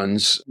ghost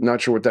guns.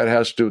 Not sure what that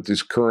has to do with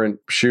these current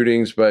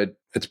shootings, but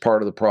it's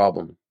part of the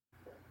problem.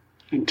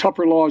 And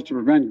tougher laws to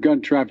prevent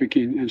gun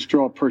trafficking and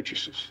straw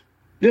purchases.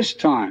 This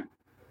time,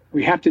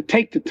 we have to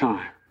take the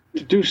time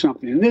to do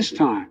something. And this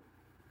time,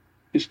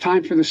 it's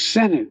time for the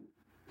Senate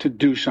to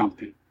do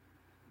something.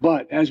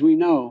 But as we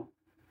know,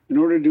 in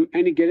order to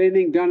get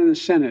anything done in the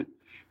Senate,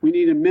 we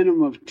need a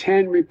minimum of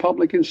 10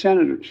 Republican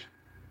senators.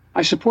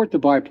 I support the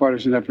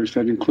bipartisan efforts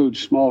that include a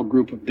small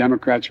group of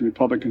Democrats and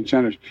Republican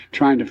senators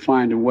trying to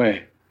find a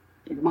way.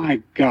 But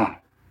my God,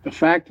 the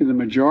fact that the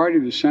majority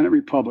of the Senate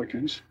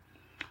Republicans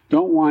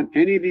don't want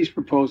any of these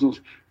proposals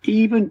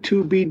even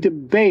to be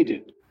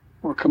debated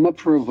or come up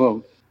for a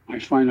vote, I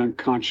find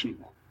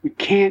unconscionable. We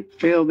can't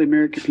fail the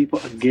American people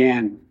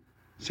again.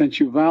 Since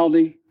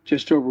Uvalde,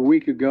 just over a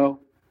week ago,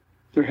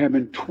 there have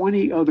been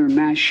 20 other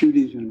mass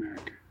shootings in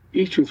America,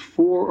 each with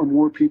 4 or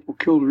more people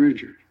killed or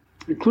injured,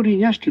 including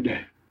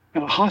yesterday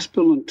at a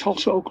hospital in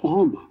Tulsa,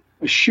 Oklahoma.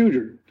 A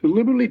shooter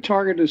deliberately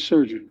targeted a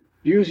surgeon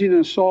using an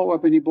assault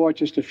weapon he bought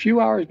just a few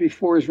hours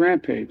before his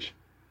rampage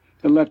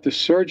that left a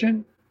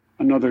surgeon,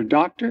 another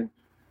doctor,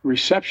 a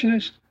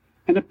receptionist,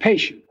 and a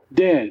patient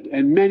dead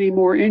and many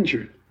more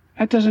injured.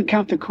 That doesn't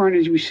count the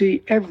carnage we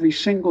see every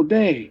single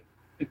day.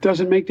 It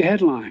doesn't make the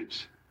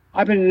headlines.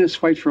 I've been in this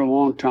fight for a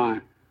long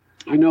time.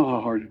 I know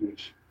how hard it is,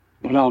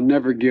 but I'll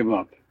never give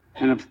up.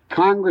 And if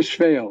Congress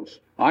fails,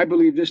 I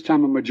believe this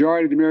time a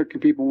majority of the American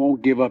people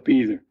won't give up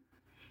either.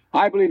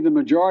 I believe the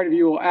majority of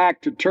you will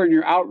act to turn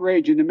your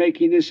outrage into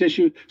making this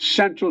issue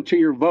central to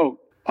your vote.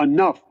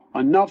 Enough,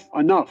 enough,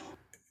 enough.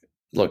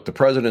 Look, the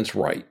president's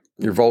right.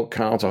 Your vote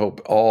counts. I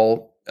hope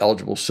all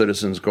eligible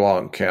citizens go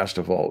out and cast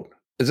a vote.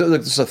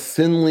 It's a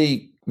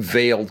thinly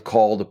veiled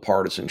call to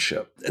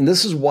partisanship. And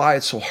this is why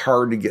it's so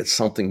hard to get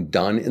something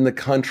done in the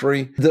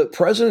country. The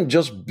president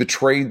just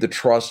betrayed the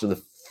trust of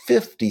the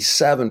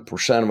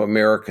 57% of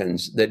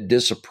Americans that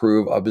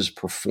disapprove of his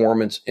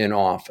performance in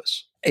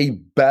office. A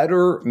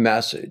better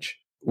message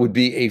would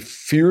be a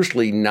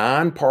fiercely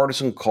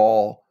nonpartisan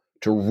call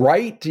to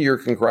write to your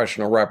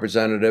congressional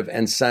representative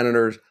and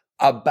senators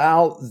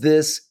about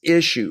this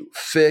issue,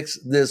 fix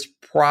this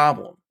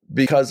problem,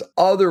 because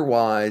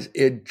otherwise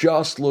it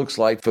just looks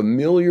like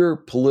familiar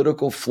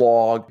political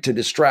flog to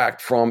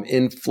distract from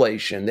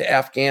inflation, the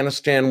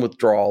Afghanistan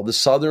withdrawal, the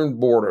southern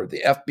border,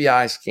 the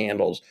FBI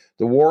scandals,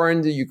 the war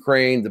in the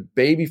Ukraine, the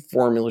baby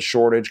formula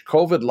shortage,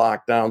 COVID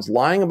lockdowns,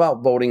 lying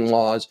about voting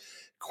laws,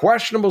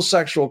 questionable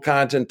sexual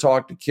content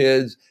talk to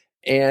kids,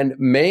 and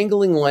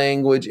mangling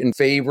language in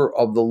favor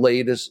of the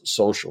latest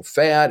social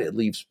fad. It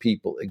leaves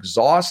people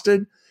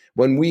exhausted.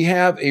 When we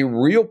have a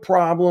real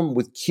problem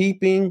with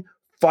keeping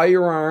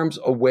firearms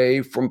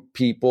away from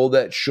people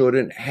that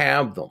shouldn't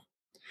have them.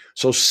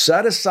 So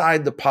set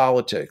aside the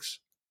politics,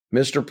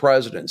 Mr.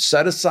 President,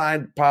 set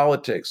aside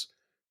politics,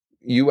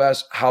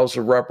 U.S. House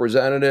of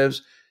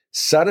Representatives,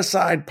 set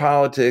aside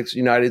politics,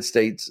 United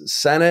States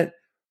Senate,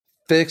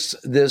 fix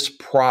this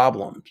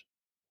problem.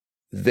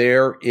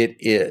 There it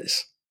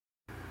is.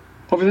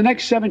 Over the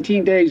next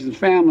 17 days, the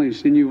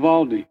families in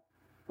Uvalde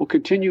will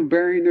continue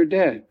burying their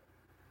dead.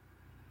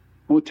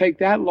 It will take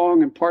that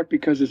long in part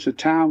because it's a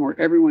town where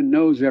everyone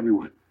knows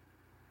everyone.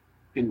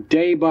 And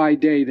day by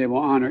day, they will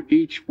honor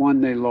each one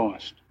they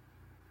lost.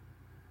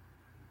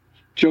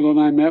 Jill and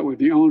I met with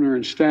the owner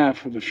and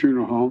staff of the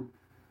funeral home,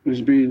 who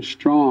is being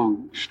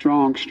strong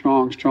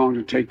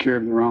to take care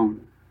of their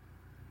own.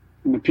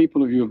 And the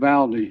people of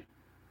Uvalde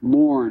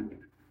mourn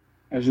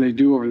as they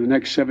do over the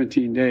next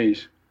 17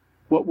 days.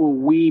 What will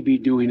we be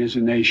doing as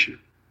a nation?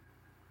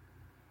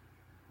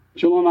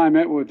 Jill and I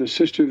met with the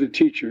sister of the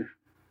teacher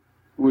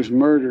who was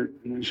murdered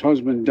and whose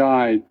husband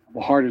died of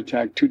a heart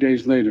attack 2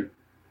 days later,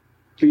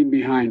 leaving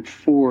behind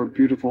 4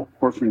 beautiful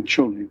orphan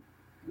children,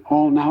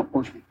 all now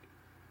orphaned.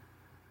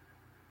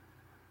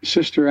 The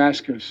sister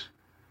asked us,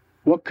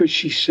 what could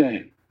she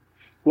say?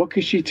 What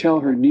could she tell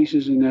her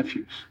nieces and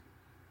nephews?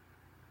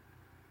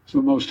 It's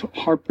the most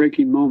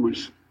heartbreaking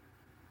moments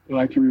that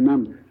I can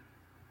remember.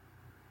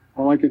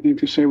 All I could think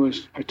to say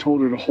was, I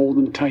told her to hold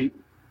them tight,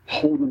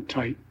 hold them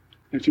tight.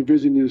 After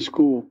visiting the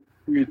school,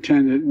 we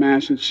attended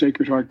Mass at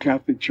Sacred Heart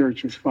Catholic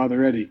Church with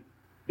Father Eddie.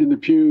 In the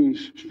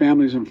pews,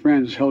 families and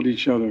friends held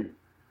each other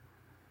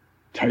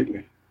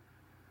tightly.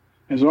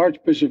 As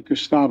Archbishop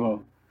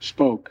Gustavo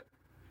spoke,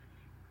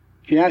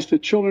 he asked the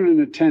children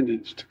in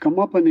attendance to come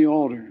up on the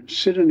altar and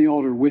sit on the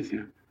altar with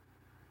him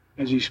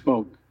as he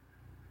spoke.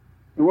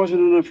 There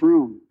wasn't enough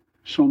room,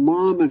 so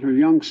Mom and her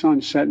young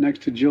son sat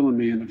next to Jill and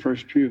me in the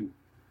first pew.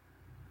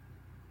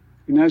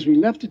 And as we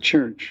left the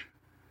church,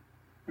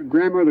 a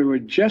grandmother who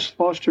had just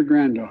lost her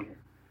granddaughter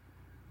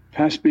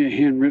passed me a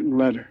handwritten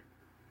letter.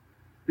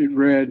 It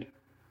read,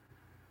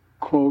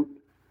 quote,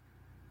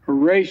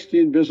 erase the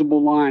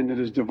invisible line that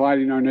is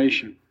dividing our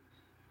nation.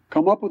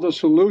 Come up with a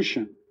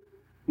solution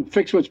and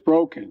fix what's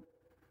broken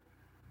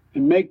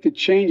and make the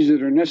changes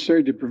that are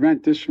necessary to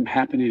prevent this from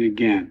happening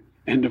again.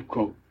 End of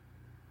quote.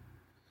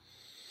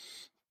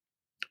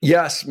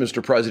 Yes,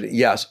 Mr. President,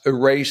 yes,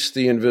 erase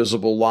the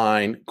invisible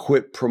line,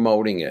 quit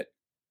promoting it.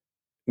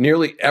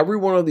 Nearly every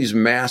one of these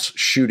mass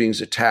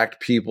shootings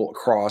attacked people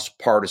across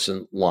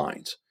partisan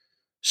lines.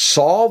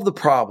 Solve the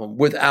problem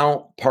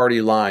without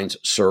party lines,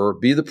 sir.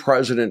 Be the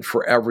president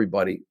for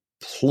everybody,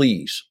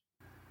 please.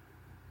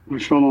 My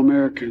fellow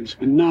Americans,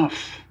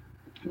 enough.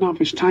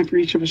 Enough. It's time for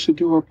each of us to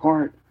do our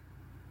part.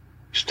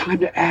 It's time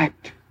to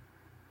act.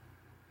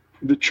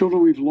 For the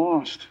children we've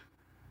lost,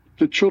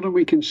 the children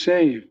we can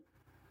save,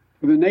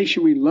 for the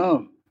nation we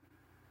love.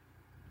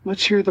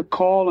 Let's hear the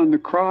call and the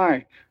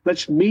cry.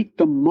 Let's meet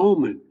the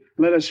moment.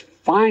 Let us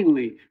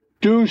finally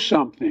do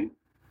something.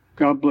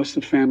 God bless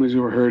the families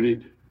who are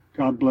hurting.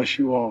 God bless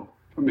you all.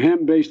 From a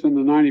hymn based on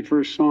the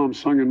 91st Psalm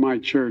sung in my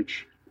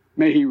church.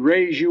 May he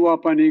raise you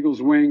up on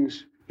eagle's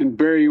wings and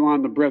bear you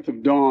on the breath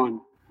of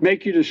dawn.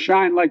 Make you to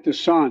shine like the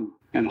sun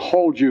and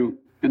hold you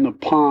in the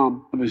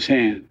palm of his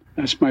hand.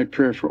 That's my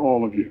prayer for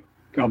all of you.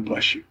 God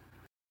bless you.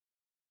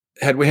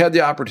 Had we had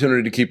the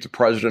opportunity to keep the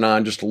president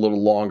on just a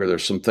little longer,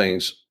 there's some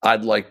things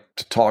I'd like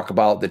to talk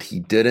about that he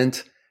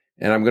didn't,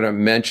 and I'm going to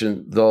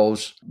mention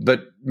those.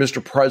 But,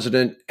 Mr.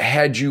 President,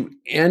 had you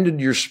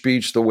ended your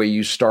speech the way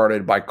you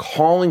started by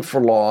calling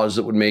for laws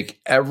that would make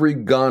every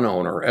gun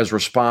owner as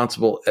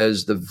responsible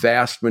as the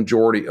vast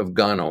majority of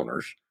gun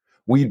owners,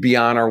 we'd be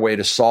on our way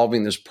to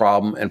solving this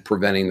problem and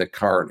preventing the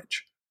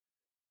carnage.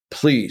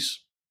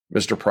 Please,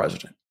 Mr.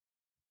 President.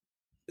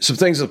 Some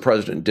things the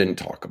president didn't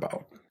talk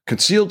about.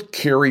 Concealed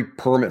carry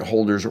permit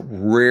holders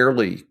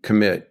rarely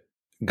commit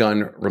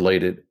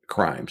gun-related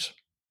crimes.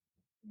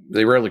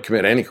 They rarely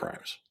commit any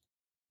crimes.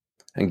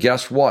 And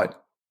guess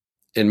what?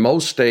 In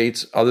most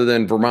states, other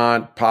than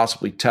Vermont,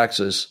 possibly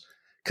Texas,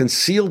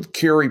 concealed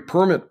carry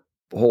permit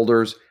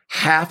holders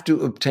have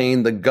to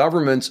obtain the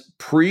government's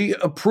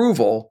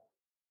pre-approval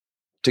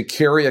to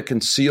carry a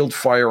concealed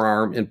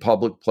firearm in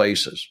public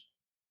places.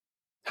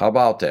 How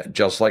about that?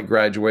 Just like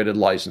graduated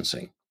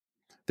licensing.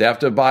 They have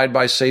to abide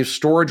by safe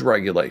storage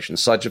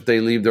regulations, such if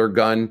they leave their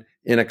gun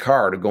in a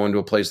car to go into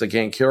a place they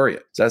can't carry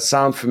it. Does that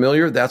sound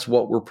familiar? That's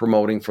what we're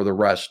promoting for the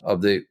rest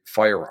of the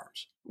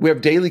firearms. We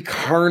have daily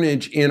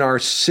carnage in our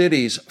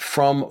cities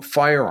from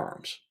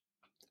firearms.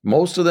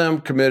 Most of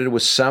them committed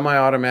with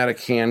semi-automatic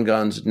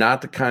handguns,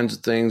 not the kinds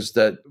of things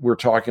that we're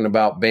talking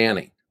about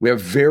banning. We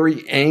have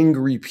very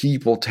angry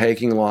people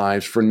taking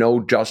lives for no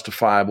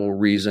justifiable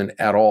reason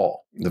at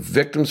all. The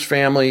victim's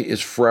family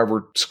is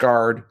forever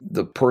scarred.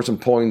 The person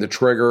pulling the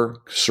trigger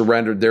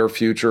surrendered their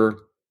future.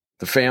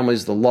 The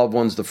families, the loved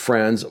ones, the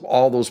friends,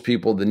 all those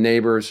people, the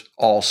neighbors,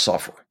 all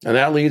suffer. And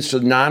that leads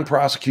to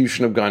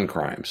non-prosecution of gun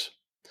crimes.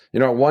 You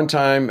know, at one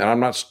time, and I'm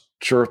not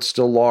sure it's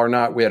still law or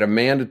not, we had a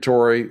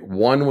mandatory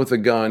one with a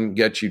gun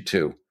gets you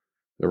two.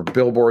 There were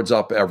billboards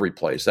up every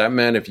place. That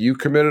meant if you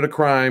committed a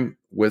crime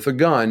with a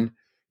gun,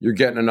 you're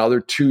getting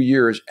another 2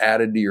 years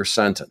added to your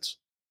sentence.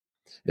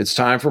 It's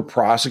time for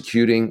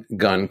prosecuting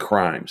gun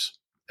crimes.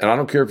 And I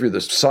don't care if you're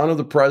the son of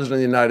the president of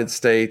the United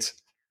States,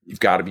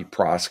 you've got to be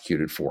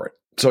prosecuted for it.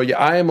 So yeah,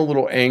 I am a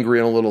little angry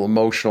and a little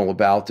emotional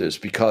about this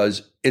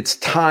because it's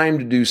time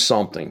to do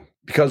something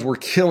because we're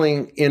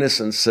killing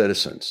innocent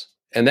citizens.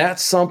 And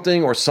that's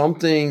something or some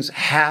things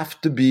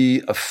have to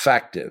be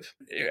effective.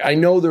 I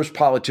know there's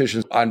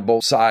politicians on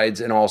both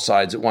sides and all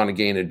sides that want to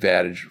gain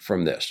advantage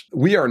from this.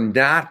 We are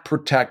not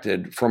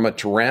protected from a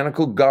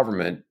tyrannical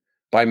government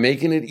by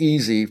making it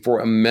easy for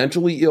a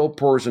mentally ill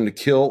person to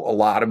kill a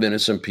lot of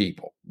innocent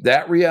people.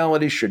 That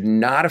reality should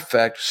not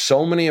affect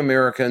so many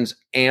Americans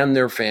and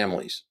their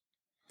families.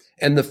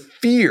 And the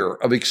fear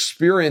of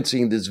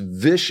experiencing this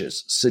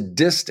vicious,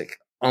 sadistic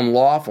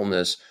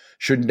unlawfulness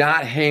should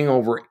not hang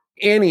over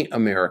any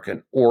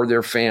American or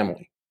their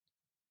family.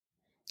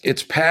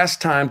 It's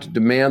past time to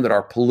demand that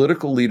our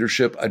political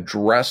leadership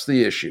address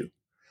the issue.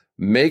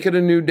 Make it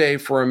a new day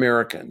for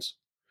Americans.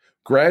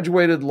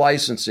 Graduated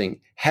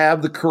licensing,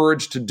 have the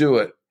courage to do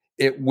it.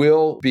 It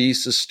will be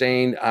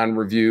sustained on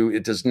review.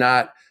 It does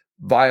not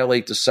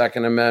violate the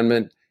Second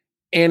Amendment.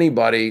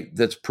 Anybody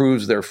that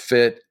proves they're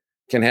fit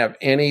can have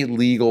any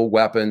legal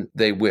weapon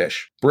they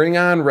wish. Bring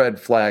on red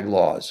flag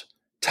laws.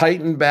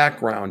 Tighten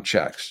background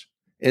checks.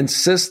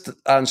 Insist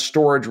on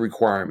storage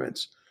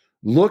requirements.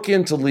 Look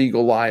into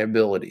legal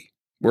liability.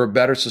 We're a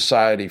better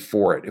society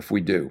for it if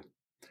we do.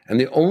 And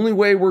the only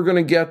way we're going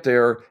to get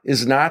there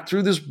is not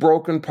through this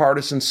broken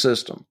partisan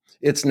system.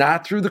 It's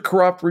not through the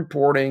corrupt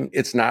reporting.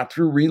 It's not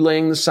through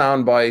relaying the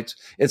sound bites.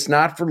 It's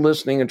not for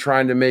listening and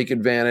trying to make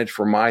advantage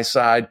for my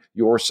side,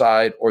 your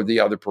side, or the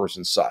other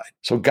person's side.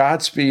 So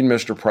Godspeed,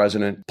 Mr.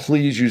 President.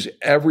 Please use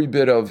every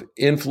bit of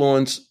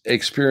influence,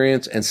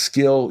 experience, and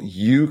skill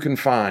you can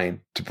find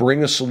to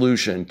bring a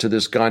solution to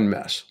this gun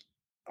mess.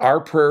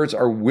 Our prayers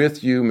are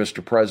with you,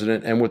 Mr.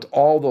 President, and with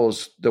all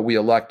those that we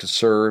elect to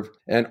serve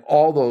and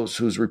all those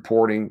whose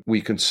reporting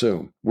we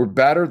consume. We're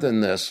better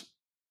than this.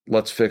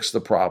 Let's fix the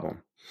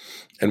problem.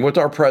 And with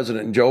our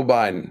president, Joe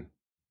Biden,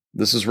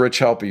 this is Rich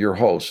Helppie, your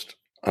host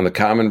on The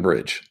Common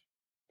Bridge,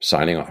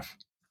 signing off.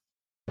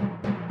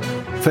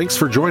 Thanks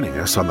for joining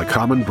us on The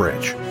Common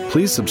Bridge.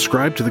 Please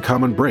subscribe to The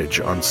Common Bridge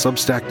on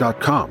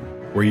Substack.com,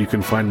 where you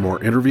can find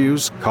more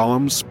interviews,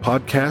 columns,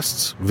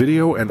 podcasts,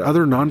 video, and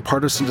other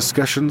nonpartisan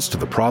discussions to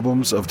the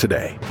problems of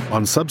today.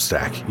 On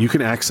Substack, you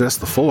can access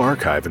the full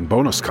archive and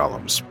bonus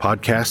columns,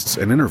 podcasts,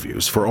 and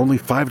interviews for only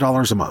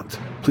 $5 a month.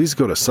 Please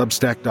go to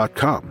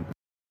Substack.com